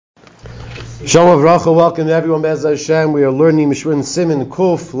Shalom Avracha, welcome to everyone. Be'ez Hashem, we are learning Mishrin Simon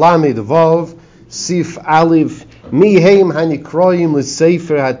Kuf Lamed Vav Sif Alif Miheim Hanikroyim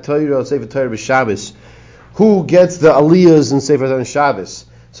LeSefer HaTorah Sefer Torah b'Shabbos. Who gets the aliyos in Sefer Torah Shabbos?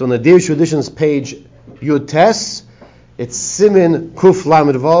 So on the Dirshu Edition's page Yud Tes, it's Simon Kuf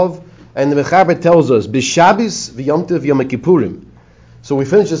Lamed Vav, and the Mechaber tells us b'Shabbos v'Yom Tov Yom Kippurim. So we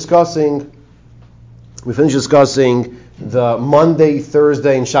finished discussing the Monday,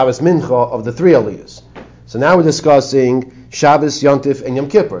 Thursday, and Shabbos Mincha of the three aliyos. So now we're discussing Shabbos, Yom Tov, and Yom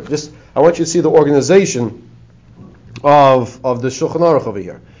Kippur. I want you to see the organization of the Shulchan Aruch over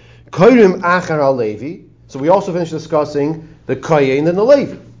here. Koyrim Achar al-Levi. So we also finished discussing the Koyin and the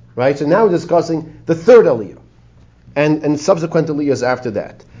Levi, right? So now we're discussing the third aliyah and subsequent aliyahs after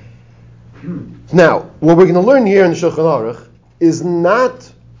that. Now, what we're going to learn here in the Shulchan Aruch is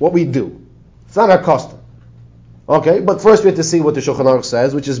not what we do. It's not our custom. Okay, but first we have to see what the Shulchan Aruch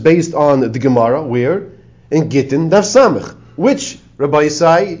says, which is based on the Gemara, where? In Gittin Daf Samech, which, Rabbi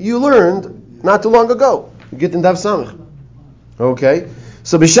Yisai, you learned not too long ago. Gittin Daf Samech. Okay,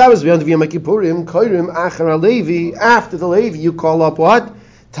 so b'Shabbos v'Yom Tov Yom Kippurim, Koyrim Achar Levi, after the Levi, you call up what?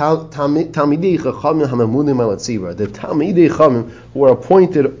 Talmidei Chachamim Hamamunim al Tzibur. The Talmidei Chachamim who are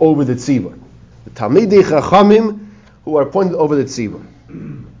appointed over the Tzibur. The Talmidei Chachamim who are appointed over the Tzibur.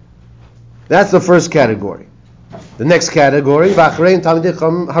 That's the first category. The next category, the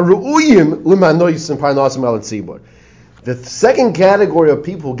second category of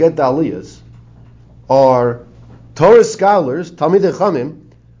people who get the aliyahs are Torah scholars, Talmidei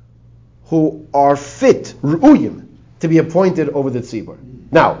Chachamim, who are fit, ru'uyim, to be appointed over the tzibur.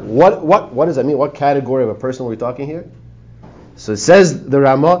 Now, what does that mean? What category of a person are we talking here? So it says the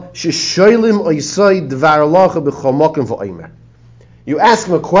Rama, Shesholim oisai dvar alacha b'chol makom v'omer. You ask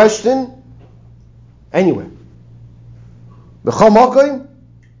him a question anywhere. B'chol makom,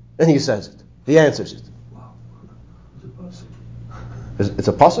 and he says it. He answers it. Wow. It's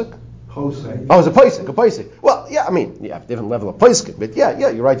a pasuk? Posek. Oh, it's a pasuk. Well, yeah, I mean, you have a different level of pasuk, but yeah,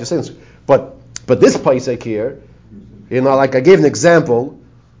 you're right, you're saying this. But this pasuk here, like I gave an example,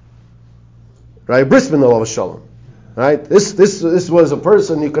 right? Brisbane olav shalom, right? This was a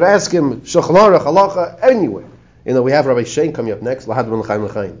person, you could ask him Shulchan Aruch halacha anywhere. We have Rabbi Shane coming up next.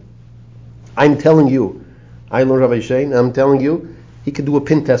 I'm telling you, I learned Rabbi Shane, and I'm telling you, he could do a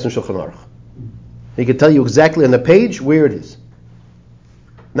pin test in Shulchan Aruch. He could tell you exactly on the page where it is.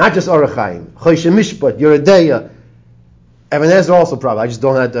 Not just Orach Chaim, Choshe Mishpat, Yeredeya, Even Ezra also probably. I just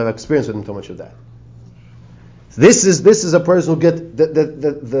don't have experience with him too much of that. This is a person who get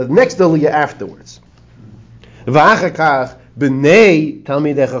the next aliyah afterwards. And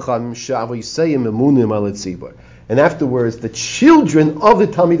afterwards, the children of the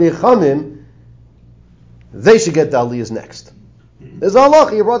Talmidei Chachamim, they should get the aliyahs next. There's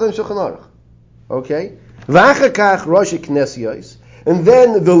Allah, you brought in Shulchan Aruch. Okay? And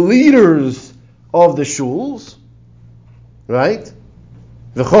then the leaders of the shuls, right?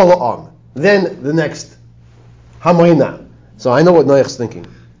 Then the next Hamoina. So I know what Noach's thinking.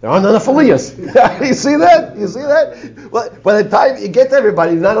 There aren't enough aliyahs. You see that? Well, by the time you get to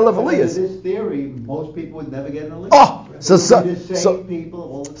everybody, there's not enough aliyahs. In this theory, most people would never get an aliyah. Oh! So People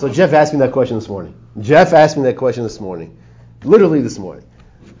all the So time. Jeff asked me that question this morning. Literally this morning.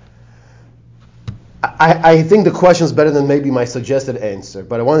 I think the question is better than maybe my suggested answer,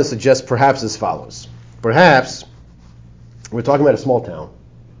 but I want to suggest perhaps as follows. Perhaps we're talking about a small town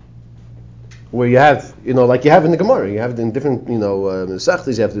where you have, like you have in the Gemara, you have in different,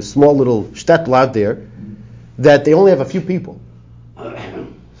 Sechtes, you have this small little shtetl out there that they only have a few people.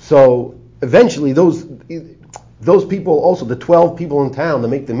 So eventually those people also, the 12 people in town that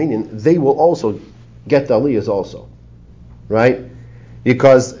make the minyan, they will also get the aliyahs also, right?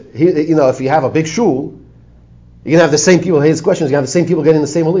 Because if you have a big shul, you're gonna have the same people. His question is, you have the same people getting the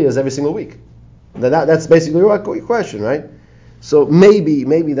same aliyahs every single week. That's basically your question, right? So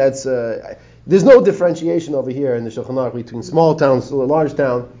maybe that's there's no differentiation over here in the Shulchan Aruch between small towns to a large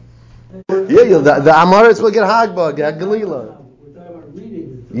town. The Amaretz will get Hagbah, get Galila.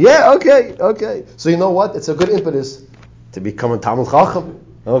 Yeah, okay. So you know what? It's a good impetus to become a Talmid Chacham.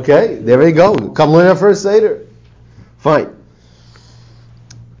 Okay, there we go. Come learn our first Seder. Fine.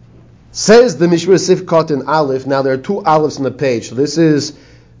 Says the Mishra Sifkot in Aleph. Now there are two Alephs on the page. So this is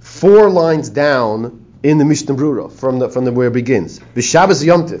 4 lines down in the Mishna Berura from the where it begins. B'Shabbos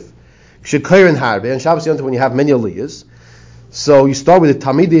Yom Tov, Shekayrin Harbe, and Shabbos Yom Tov when you have many aliyahs. So you start with the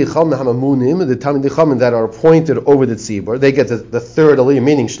Talmidei Chachamim Hamamunim, the Talmidei Chachamim that are appointed over the tzibur. They get the third aliyah,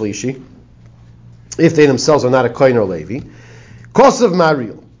 meaning Shlishi, if they themselves are not a Kohen or Levi. Kosav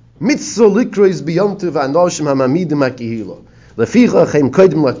Maril, Mitzvah Likrois B'Yom Tov Anoshim Hamamidim HaKehila. Leficha chem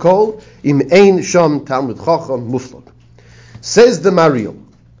kodim lakol im ein sham talmud chacham muflag. Says the Mariel.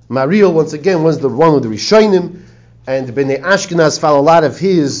 Mariel, once again, was the one of the Rishonim, and Bnei Ashkenaz follow a lot of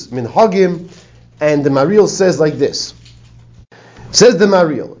his minhagim, and the Mariel says like this. Says the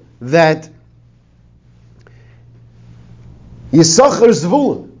Mariel that Yisachar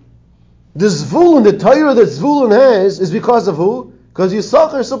Zvulun. The Zvulun, the Torah that Zvulun has is because of who? Because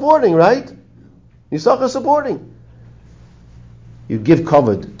Yisachar is supporting, right? Yisachar is supporting. You give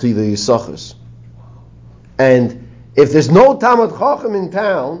covet to the Yisachars. And if there's no Talmud Chacham in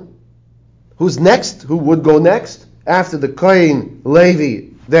town, who's next? Who would go next? After the Kohen,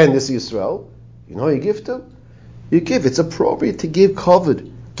 Levi, then this Yisrael. You know who you give to? You give. It's appropriate to give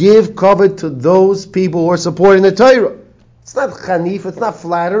covet. Give covet to those people who are supporting the Torah. It's not chanif, it's not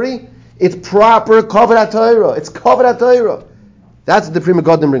flattery. It's proper covet HaTorah. It's covet HaTorah. That's what the Pri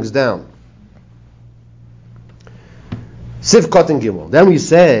Megadim brings down. Sif Koten Gimel. Then we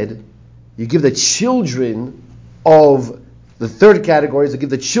said, you give the children of the third category is to give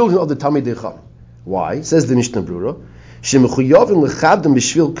the children of the Talmidei Chacham. Why? Says the Mishnah Berura,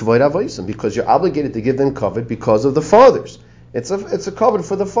 because you're obligated to give them covet because of the fathers. It's a covet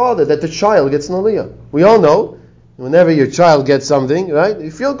for the father that the child gets an aliyah. We all know, whenever your child gets something, right,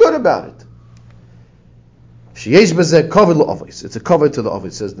 you feel good about it. It's a covet to the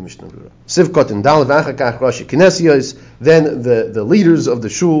avos, says the Mishnah Berura. Then the leaders of the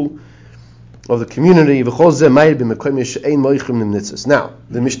shul, of the community. Now,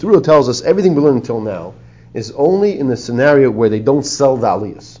 the Mishnah Berura tells us everything we learned until now is only in the scenario where they don't sell the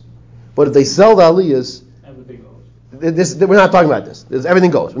aliyos. But if they sell the aliyos, everything goes. We're not talking about this.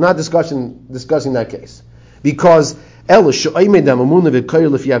 Everything goes. We're not discussing that case. Because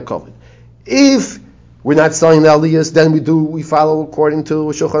if we're not selling the aliyos, then we follow according to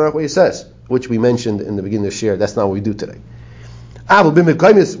what Shulchan Aruch says, which we mentioned in the beginning of the share. That's not what we do today.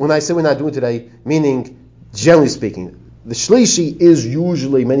 When I say we're not doing today, meaning generally speaking, the shlishi is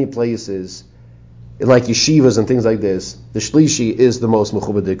usually many places, in like yeshivas and things like this. The shlishi is the most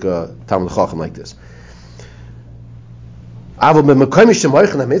mechubadik Talmud Chacham like this. But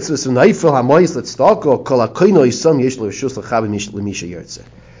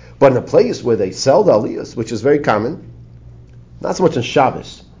in a place where they sell the aliyos, which is very common, not so much on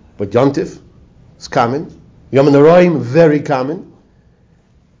Shabbos, but Yontif is common, Yom Noraim very common,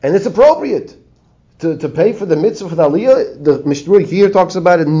 and it's appropriate to pay for the mitzvah for the aliyah. The Mishnah here talks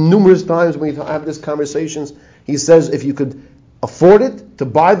about it numerous times when we have these conversations. He says if you could afford it to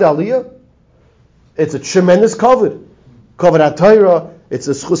buy the aliyah, it's a tremendous covet. Covet HaTorah, it's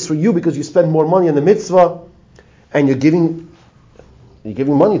a schus for you because you spend more money on the mitzvah and you're giving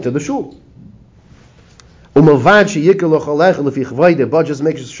money to the shul. But just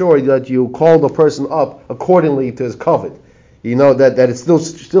make sure that you call the person up accordingly to his covet. You know that it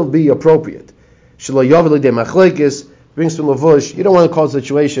still be appropriate. Brings from Lavush. You don't want to cause a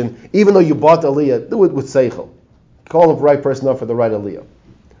situation, even though you bought the aliyah, do it with seichel. Call the right person up for the right aliyah.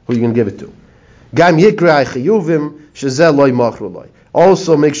 Who are you going to give it to?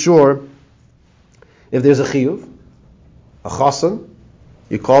 Also make sure if there's a chiyuv, a chasan,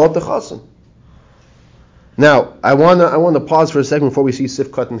 you call up the chasan. Now, I want to pause for a second before we see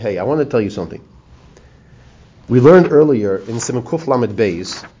Sif Kat and Hey. I want to tell you something. We learned earlier in Siman Kuf Lamed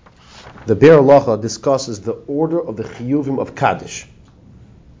Beis, the Be'er Halacha discusses the order of the chiyuvim of Kaddish.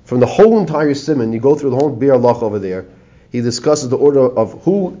 From the whole entire Siman, you go through the whole Be'er Halacha over there, he discusses the order of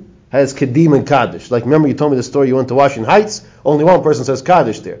who has Kedim and Kaddish. Like, remember you told me the story, you went to Washington Heights, only one person says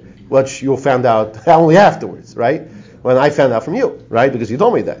Kaddish there, which you found out only afterwards, right? When I found out from you, right? Because you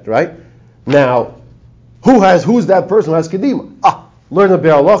told me that, right? Now, who's that person who has Kedima? Learn the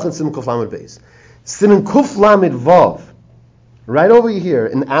Be'er Halacha and Siman Kuf Lamed Beis. Siman Kuf Lamed Vav, right over here,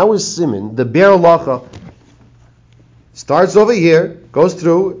 in our Siman, the Be'er Halacha starts over here, goes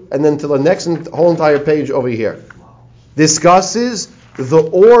through, and then to the next whole entire page over here. Discusses the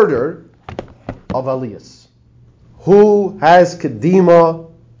order of aliyas. Who has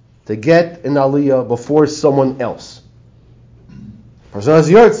Kedima to get an aliyah before someone else? A person has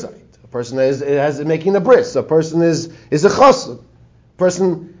Yortzeit. A person is making a bris. A person is a chassid. A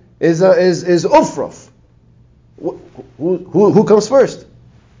person is ufraf. Who comes first?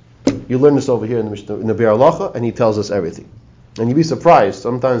 You learn this over here in the Be'er Halacha, and he tells us everything. And you'd be surprised.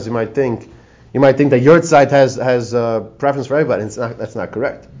 Sometimes you might think that Yortzeit has preference for everybody. And that's not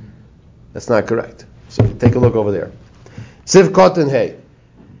correct. That's not correct. So take a look over there. Siv Kot and Hey.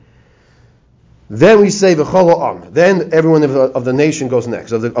 Then we say v'chol ha'am. Then everyone of the nation goes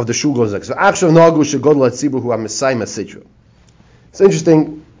next, of the shul goes next. So akshav nagu shegodol hatzibur hu ha'mesayim hasidra. It's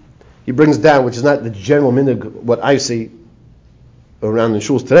interesting. He brings down, which is not the general minhag, what I see, around in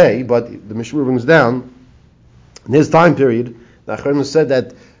shuls today, but the Mishnah brings down, in his time period, the Achronim said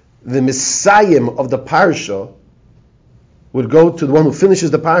that the Messiah of the Parsha would go to the one who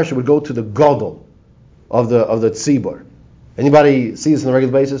finishes the Parsha, would go to the Gadol of the Tzibor. Anybody see this on a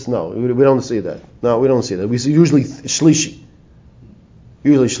regular basis? No, we don't see that. No, we don't see that. We see usually Shlishi.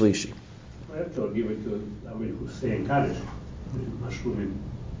 Usually Shlishi. I have to give it to who's saying Kaddish.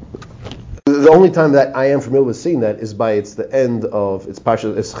 The only time that I am familiar with seeing that is by the end of it's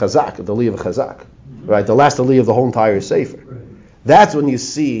Parsha, it's Chazak, the Aliyah of Chazak, right? The last Aliyah of the whole entire seif. Right. That's when you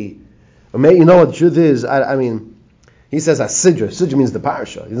see. You know what the truth is? I mean, he says a sidra. Sidra means the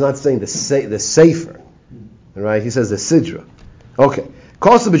parsha. He's not saying the sefer, right? He says the sidra. Okay.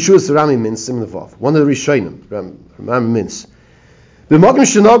 Kosa b'shuas Rami Mintz Simon Vav. One of the Rishonim, Rami Mintz.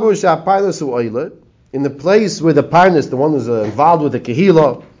 In the place where the parnas, the one who's involved with the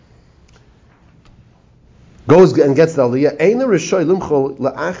kehila, goes and gets the aliyah,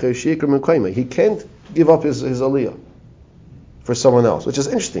 he can't give up his aliyah for someone else, which is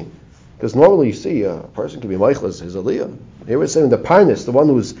interesting, because normally you see a person can be meichlas his aliyah. Here we're saying the parnas, the one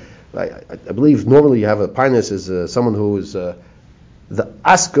who's, I believe normally you have a parnas is someone who is the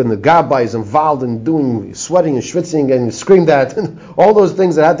asker and the gabbai is involved in doing sweating and schwitzing and screamed at and all those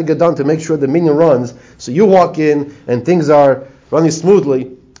things that have to get done to make sure the minyan runs. So you walk in and things are running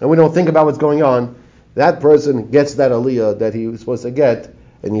smoothly and we don't think about what's going on. That person gets that aliyah that he was supposed to get,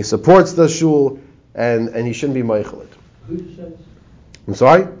 and he supports the shul, and he shouldn't be meichelet. Who decides? I'm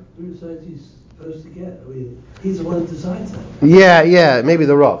sorry? Who decides he's supposed to get? I mean, he's the one that decides that. Yeah, maybe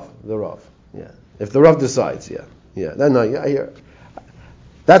the Rav. Yeah, if the Rav decides, yeah.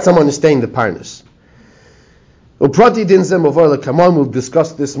 That's I'm understanding the parnas. Uprati din zem over Kaman. We'll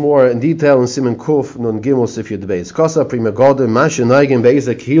discuss this more in detail in Siman Kuf non Gimel Sif Yud Beis. Kasa prima gode mashe neigen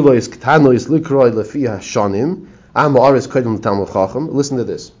beizek hilo is ktano is likroi lefi hashanim am aris kodim tamil chacham. Listen to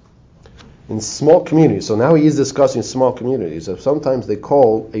this. In small communities, so now he is discussing small communities. So sometimes they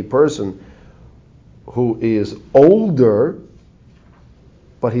call a person who is older,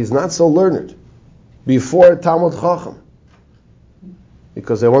 but he's not so learned, before Talmud Chacham,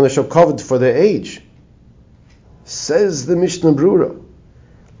 because they want to show kavod for their age. Says the Mishnah Berura,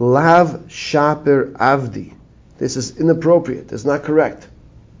 Lav Shaper Avdi. This is inappropriate. It's not correct.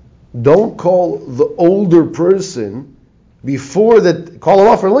 Don't call the older person before the, call him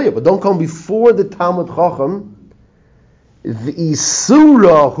off for Aliyah, but don't call him before the Talmud Chacham. The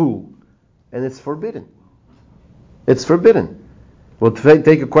Isurahu, and it's forbidden. It's forbidden. We'll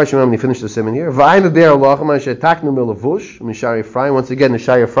take a question when we finish the sermon here. Once again, the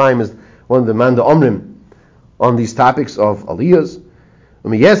Shai Ephraim is one of the Manda Omrim on these topics of aliyahs.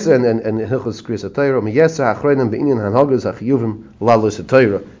 And Hilchos Krias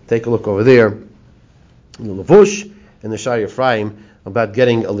HaTorah. Take a look over there. The Lavush and the Shai Ephraim about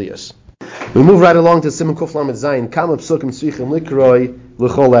getting aliyahs. We move right along to Siman Kuf Lamed Zayin. Kama psukim tzrichim likroi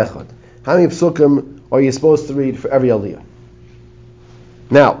l'chol echad. How many psukim are you supposed to read for every aliyah?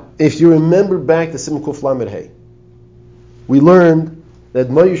 Now, if you remember back to Siman Kuf Lamed Hey, we learned that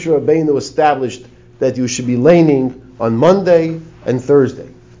Moshe Rabbeinu established that you should be laning on Monday and Thursday,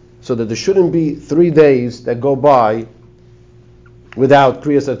 so that there shouldn't be 3 days that go by without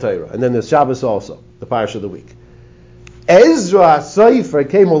Krias HaTorah. And then there's Shabbos also, the Parsha of the week. Ezra Sefer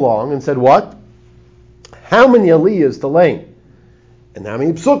came along and said, what? How many aliyahs to lane? And how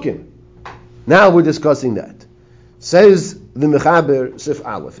many psukim? Now we're discussing that. Says the Mechaber Sif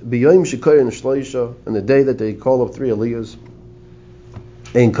Aleph, B'yoyim shekoyin shloisha, on the day that they call up 3 aliyahs,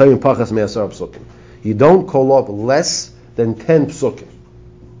 ein koyin pachas me'asar psukim. You don't call up less than 10 psukim.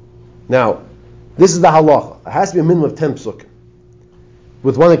 Now, this is the halacha. It has to be a minimum of 10 psukim,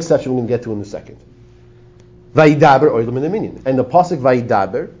 with one exception we're going to get to in a second. Vayidaber oilam in the minyan. And the pasuk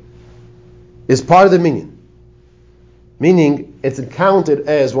Vayidaber is part of the minyan. Meaning, it's counted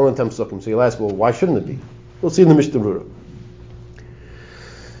as one of 10 psukim. So you'll ask, well, why shouldn't it be? We'll see in the Mishnah Berura.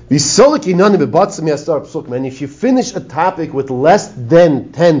 And if you finish a topic with less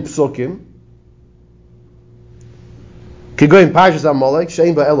than 10 psukim, for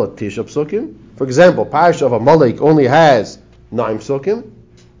example, Parsha of Amalek only has 9 psukim.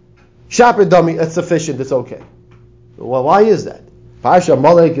 Shaper Dami, it's sufficient, it's okay. Well, why is that? Parsha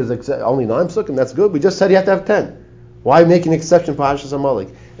Amalek is only 9 psukim, that's good. We just said you have to have 10. Why make an exception for Parshas Amalek?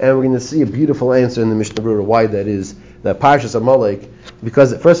 And we're going to see a beautiful answer in the Mishnah Berura why that is, that Parshas Amalek,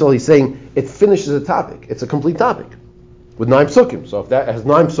 because first of all he's saying it finishes a topic. It's a complete topic with 9 psukim. So if that has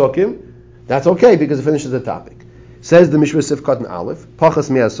 9 psukim, that's okay because it finishes the topic. Says the Mishra Sifkat and Aleph,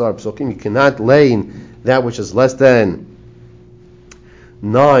 Pachas me'asar psukim, you cannot lane that which is less than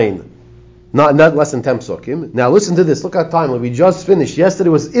 9 Not less than 10 psukim. Now listen to this. Look how timely. We just finished. Yesterday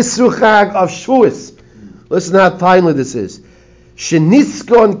was Isru Chag of Shavuos. Listen how timely this is.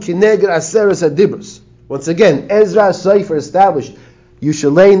 Sheniskon kineged aseres adibros. Once again, Ezra Sefer established you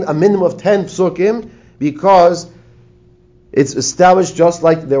should lay a minimum of 10 psukim because it's established just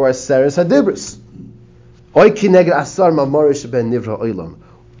like there were aseres adibros. Oy kineged asar mamorish ben nivra olam.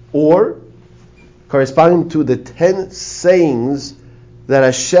 Or corresponding to the 10 sayings that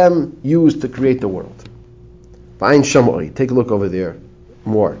Hashem used to create the world. Take a look over there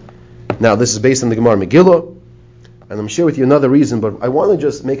more. Now, this is based on the Gemara Megillah, and I'm share with you another reason, but I want to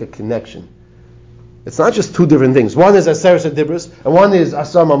just make a connection. It's not just two different things. One is Aseres HaDibros, and one is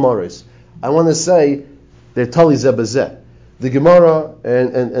Asar Mamoris. I want to say they're Tali Zeh B'Zeh. The Gemara,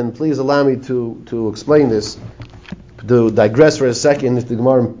 and please allow me to explain this, to digress for a second, the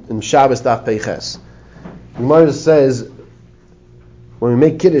Gemara in Shabbos Daf Peiches. The Gemara says, when we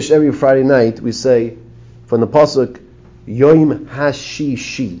make Kiddush every Friday night, we say, from the Pasuk, Yoim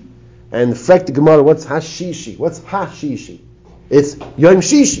Hashishi. And the fact the Gemara, what's Hashishi? What's Hashishi? It's Yoim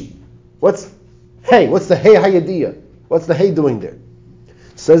Shishi. What's Hey? What's the Hey Hayadiyah? What's the Hey doing there?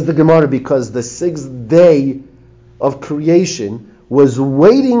 Says the Gemara, because the 6th day of creation was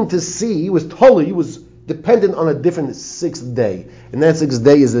waiting to see, was dependent on a different 6th day. And that 6th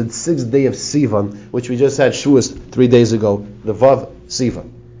day is the 6th day of Sivan, which we just had Shavuos 3 days ago, the Vav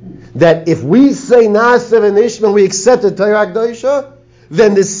Sivan. That if we say Naasev and Ishmael, we accept the Torah Akdosha,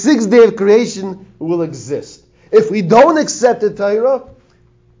 then the 6th day of creation will exist. If we don't accept the Torah,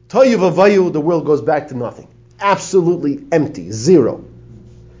 Toyu Vavayu, the world goes back to nothing. Absolutely empty, zero.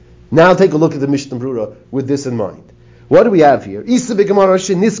 Now take a look at the Mishnah Berura with this in mind. What do we have here? It's either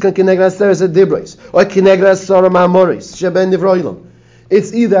Aseres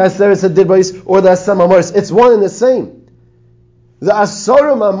HaDibros or the Asar Mamoris. It's one and the same. The Asar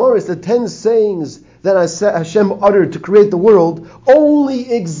Mamoris, the 10 sayings that Hashem uttered to create the world,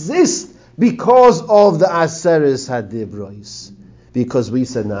 only exist because of the Aseres HaDibros. Because we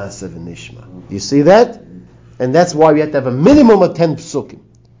said Naasev and Nishma. You see that? And that's why we have to have a minimum of 10 psukim.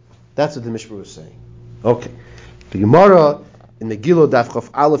 That's what the Mishnah was saying. Okay. The Gemara in the Megillah Daf Chaf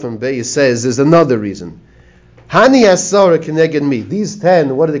Aleph and Bey says there's another reason. Hani Asara Keneged Mi. These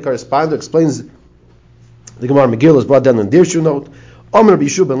 10, what do they correspond to? Explains the Gemara Megillah is brought down in Dirshu note. Omer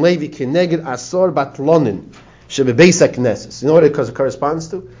B'Yishuv ben Levi Keneged Asar Batlonin Shebe Beis HaKnesses. You know what it corresponds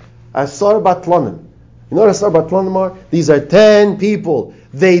to? Asar Batlonin. You know what Asar Batlonim are? These are 10 people.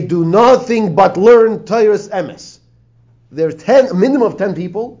 They do nothing but learn Torah's emes. There are a minimum of 10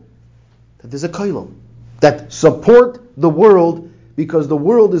 people that there's a koilom that support the world because the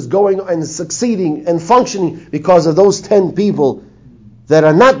world is going and succeeding and functioning because of those 10 people that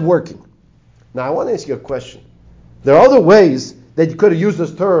are not working. Now I want to ask you a question. There are other ways that you could have used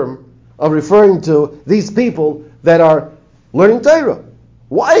this term of referring to these people that are learning Torah.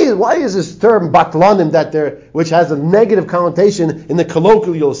 Why is this term batlanim which has a negative connotation in the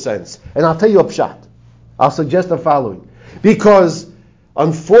colloquial sense? And I'll tell you a pshat. I'll suggest the following. Because,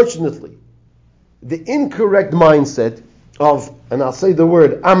 unfortunately, the incorrect mindset of, and I'll say the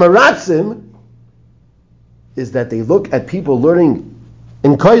word, amaratzim, is that they look at people learning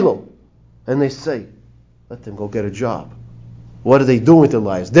in Kailo, and they say, let them go get a job. What are they doing with their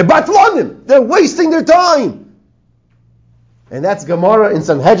lives? They're batlanim! They're wasting their time! And that's Gemara in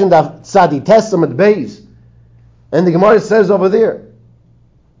Sanhedrin Daf Tzadi Testament Beis. And the Gemara says over there,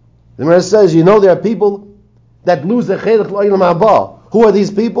 the Gemara says, there are people that lose the Chedach L'Olam Haba. Who are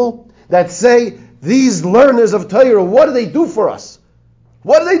these people? That say, these learners of Torah, what do they do for us?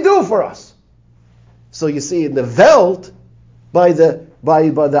 What do they do for us? So you see, in the Welt, by the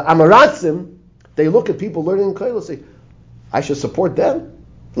Amaratzim, they look at people learning in Torah and say, I should support them.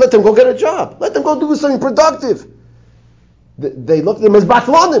 Let them go get a job. Let them go do something productive. They look at them as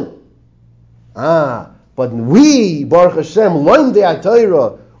batlonim. But we, Baruch Hashem, learn the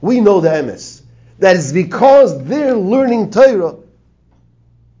Torah. We know the emes. That is because they're learning Torah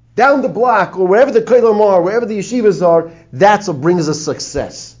down the block or wherever the kolam are, wherever the yeshivas are. That's what brings us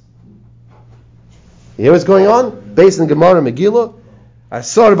success. You hear what's going on? Based on Gemara Megillah,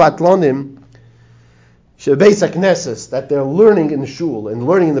 Asar batlonim shebeis haknesses, that they're learning in the shul and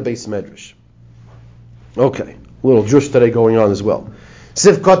learning in the Beis Medrash. Okay. A little jush today going on as well.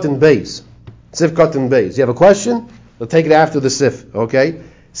 Sif Katan Beis. Sif Katan Beis. You have a question? We'll take it after the Sif. Okay?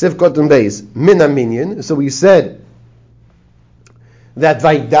 Sif Katan Beis. Min Minyan. So we said that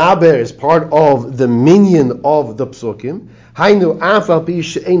Vaidaber is part of the minyan of the Psukim. Hainu afal pi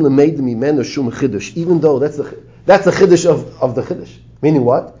she'ein lemeidim mimenu shum chiddush. Even though that's the chiddush of the chiddush. Meaning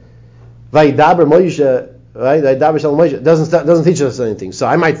what? Vaidaber Moshe right? It doesn't teach us anything. So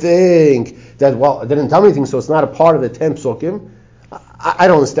I might think that, well, it didn't tell me anything, so it's not a part of the 10 psukim. I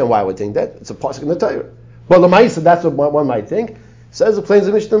don't understand why I would think that. It's a pasuk in the Torah. But Lamaisa, that's what one might think. Says the claims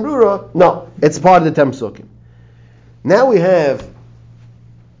of Mishnah Berura, no, it's part of the 10 psukim. Now we have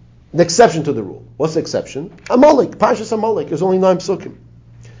the exception to the rule. What's the exception? Amalek, Parshas Amalek. There's only 9 psukim.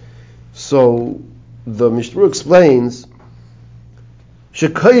 So the Mishnah Berura explains,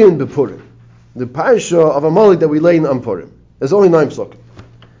 Shekayin bepurim, the parsha of Amalek that we lay in Purim. There's only 9 psukim.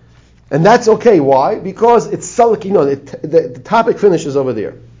 And that's okay. Why? Because it's Salakinon. The topic finishes over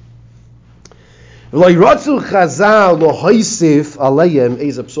there. And the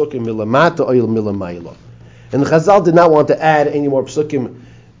Chazal did not want to add any more psukim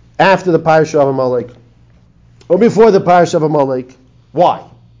after the parsha of Amalek or before the parsha of Amalek. Why?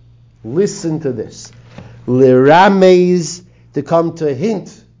 Listen to this. L'rameis, to come to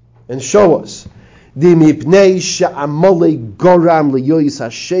hint and show us. Di mipnei she'amalek goram liyoyis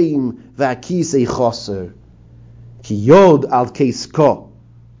Hashem v'akisei chaser ki yod al keiska.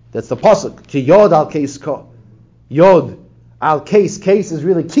 That's the pasuk. Ki yod al keiska. Yod al case. Case is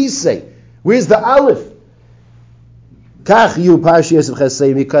really kisei. Where's the aleph? Kach yu parshi Yosef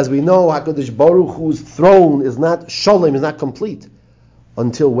Chesed, because we know HaKadosh Baruch Hu's throne is not shalom, is not complete.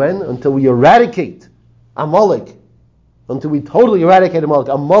 Until when? Until we eradicate Amalek. Until we totally eradicate Amalek.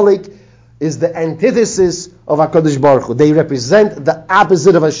 Amalek is the antithesis of HaKadosh Baruch Hu. They represent the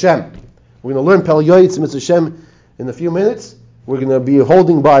opposite of Hashem. We're going to learn Pel Yoyitz Mitzvah Hashem in a few minutes. We're going to be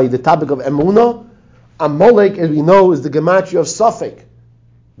holding by the topic of Emunah. Amalek, as we know, is the gematria of Safek.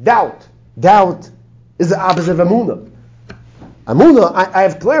 Doubt. Doubt is the opposite of Emunah. Emunah, I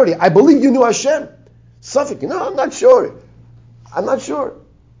have clarity. I believe you knew Hashem. Safek, I'm not sure. I'm not sure.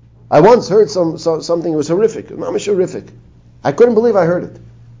 I once heard something that was horrific. Mamish horrific. I couldn't believe I heard it.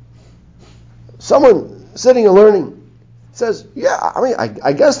 Someone sitting and learning says,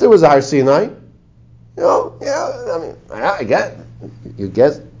 I guess there was a Har Sinai. I guess. You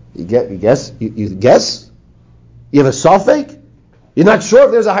guess? You guess? You have a safek? You're not sure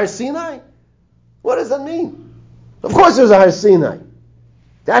if there's a Har Sinai? What does that mean? Of course there's a Har Sinai.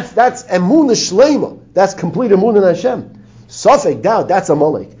 That's emunah shleima. That's complete emunah in Hashem. Safek, doubt, that's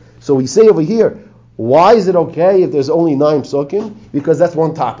Amalek. So we say over here, why is it okay if there's only 9 psukim? Because that's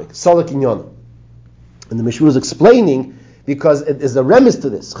one topic, Salak Inyana. And the Mishra is explaining, because it is a remiss to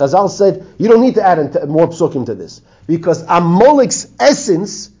this. Chazal said, you don't need to add more psukim to this. Because Amalek's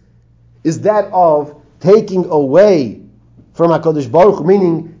essence is that of taking away from HaKadosh Baruch Hu,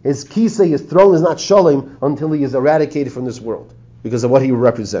 meaning his kisei, his throne is not shalom until he is eradicated from this world, because of what he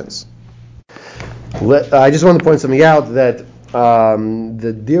represents. I just want to point something out that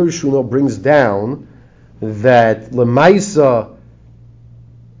the Dirshu Mishna brings down that Lemaisa,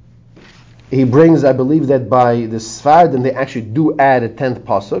 he brings, I believe that by the Sfardim they actually do add a 10th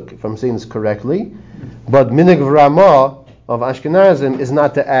pasuk, if I'm saying this correctly, but Minig Ramah of Ashkenazim is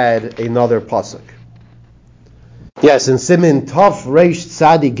not to add another pasuk. Yes, in Simin Tov Reish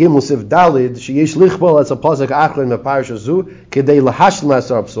Tzadi Gimel Sif Dalid Sheyesh Lichbol as a pasuk achron meParsha Zu Kedei Lahashlim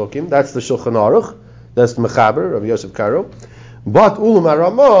Asar Psukim. That's the Shulchan Aruch. That's the Mechaber of Yosef Karo. But Ulum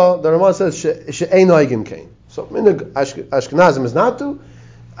HaRamah, the Ramah says She'ein Oigim Kain. So Minig Ashkenazim is not to.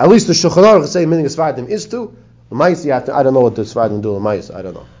 At least the Shulchan Aruch say Minig Sfardim is to. L'mayis, I don't know what the Sfardim do. L'mayis, I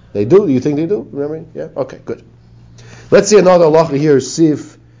don't know. They do? You think they do? Remember? Yeah. Okay. Good. Let's see another halacha here.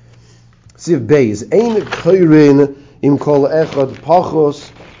 Sif Beis. Ein koirin im kol echad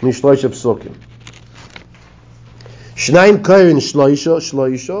pachos mishloisha psukim. Shnayim koirin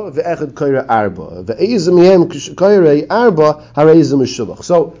shloisha ve'echad koira arba ve'ezim yem koirei arba hareizim mishulach.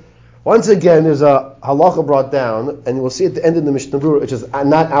 So once again, there's a halacha brought down, and we'll see at the end of the Mishnah Berura, which is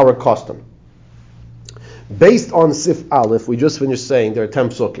not our custom. Based on Sif Aleph, we just finished saying there are 10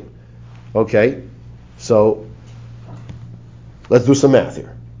 psukim. Okay, so let's do some math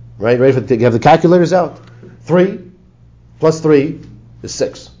here. Right? Ready for you have the calculators out? 3 plus 3 is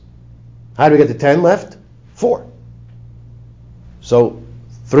 6. How do we get to 10 left? 4. So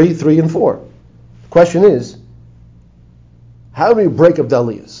 3, 3, and 4. The question is, how do we break up the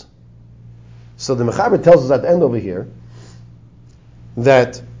aliyos? So the Mechaber tells us at the end over here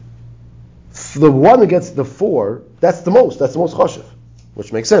that the one who gets the 4, that's the most choshev,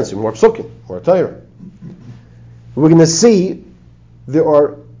 which makes sense. You're more psukim, more Torah. We're going to see there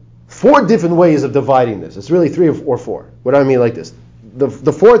are 4 different ways of dividing this. It's really 3 or 4. What do I mean like this? The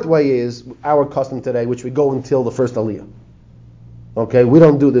 4th way is our custom today, which we go until the first aliyah. Okay, we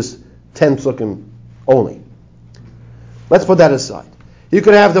don't do this 10 psukim only. Let's put that aside. You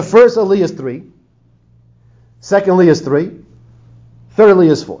could have the first aliyah is 3, second aliyah is 3, third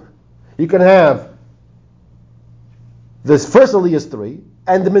aliyah is 4. You can have The first aliyah is 3,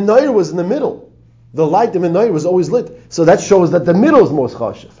 and the menorah was in the middle. The light, the menorah was always lit. So that shows that the middle is most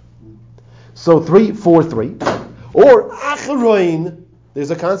chashiv. So 3, 4, 3. Or acharoin,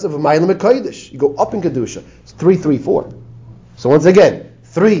 there's a concept of Ma'alim HaKodesh. You go up in Kedusha. It's 3, 3, 4. So once again,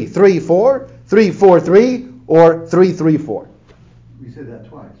 3, 3, 4, 3, 4, 3, or 3, 3, 4. We said that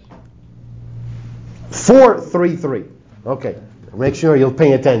twice. 4, 3, 3. Okay. Make sure you're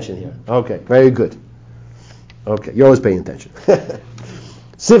paying attention here. Okay, very good. Okay, you're always paying attention.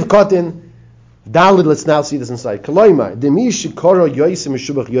 Siv Kotin, Dalit, let's now see this inside. Kaloimar, Demish Koro Yoisim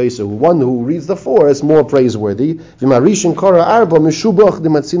Meshubach Yoisu, one who reads the 4 is more praiseworthy. Vimarishin Koro Arba Meshubach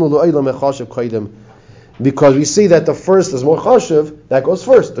Dimatzinu Lo'olam Echashav Koidem. Because we see that the first is more chashiv, that goes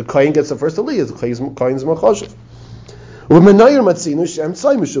first. The kohen gets the first aliyah, the kohen is more chashiv. By the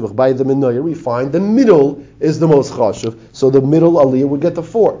menorah we find the middle is the most chashiv, so the middle aliyah would get the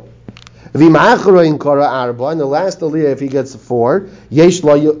 4. And the last aliyah, if he gets 4, you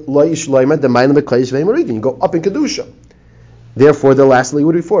go up in kedusha. Therefore, the last aliyah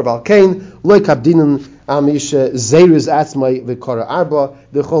would be 4.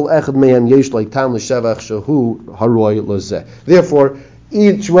 Therefore,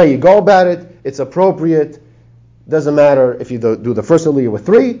 each way you go about it, it's appropriate. Doesn't matter if you do the first aliyah with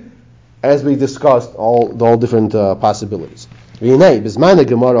 3, as we discussed all different possibilities. Time of the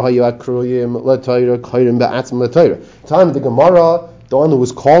Gemara, the one who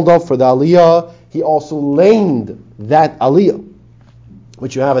was called up for the aliyah, he also laned that aliyah,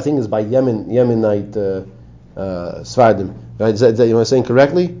 which you have, I think, is by Yemenite Svardim. Right? Is that am I saying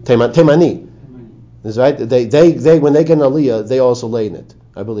correctly? Temani. Is right? They when they get an aliyah, they also lay in it.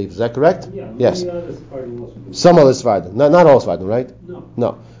 I believe. Is that correct? Yeah. Yes. Some other Svardim. Not all Svardim, right?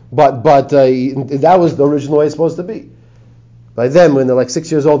 No. But that was the original way it's supposed to be. By them, when they're like 6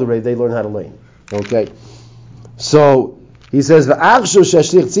 years old already, they learn how to lane. Okay. So he says, nowadays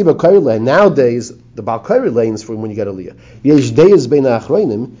the Balkairi lanes for when you get aliyah. Yesh deyes bein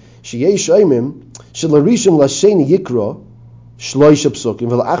ha'achronim sheyesh oimim shelarishim lasheni yikra shloisha psukim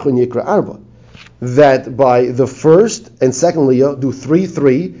v'la'achron yikra arba. That by the first and second aliyah do 3,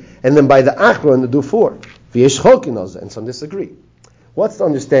 3, and then by the achron do 4. V'yesh chokin on that, and some disagree. What's the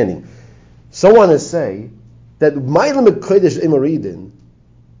understanding? Some want to say that Ma'alim HaKodesh Imaridin,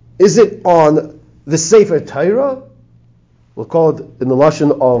 is it on the Sefer Torah? We'll call it in the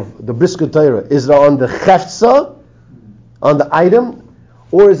lashon of the Brisker Torah. Is it on the Chefza, on the item,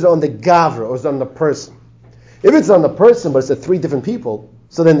 or is it on the Gavra, or is it on the person? If it's on the person, but it's 3 different people,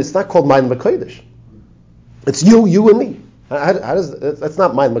 so then it's not called Ma'alim HaKodesh. It's you and me. That's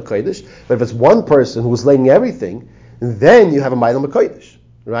not Ma'alim HaKodesh. But if it's one person who's laying everything, then you have a Ma'alim HaKodesh,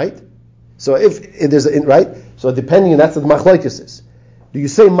 right? So if there's right, so depending, that's what the machlokes is. Do you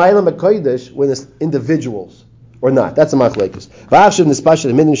say Ma'alim HaKodesh when it's individuals or not? That's a machlokes.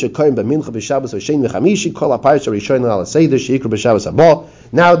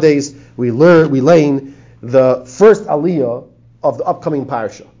 Nowadays we lane the first aliyah of the upcoming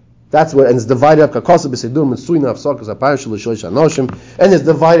parsha. That's what, and it's divided up. And it's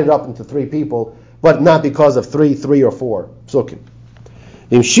divided up into 3 people, but not because of 3, 3 or 4 psukim.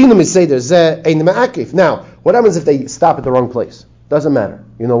 Now, what happens if they stop at the wrong place? Doesn't matter.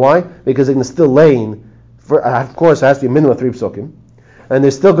 You know why? Because they can still lane. Of course, it has to be a minimum of 3 psukim, and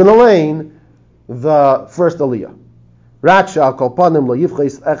they're still going to lane the first aliyah. But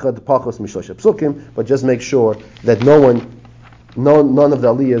just make sure that none of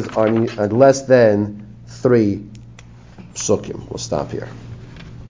the aliyahs are less than 3 psukim. We'll stop here.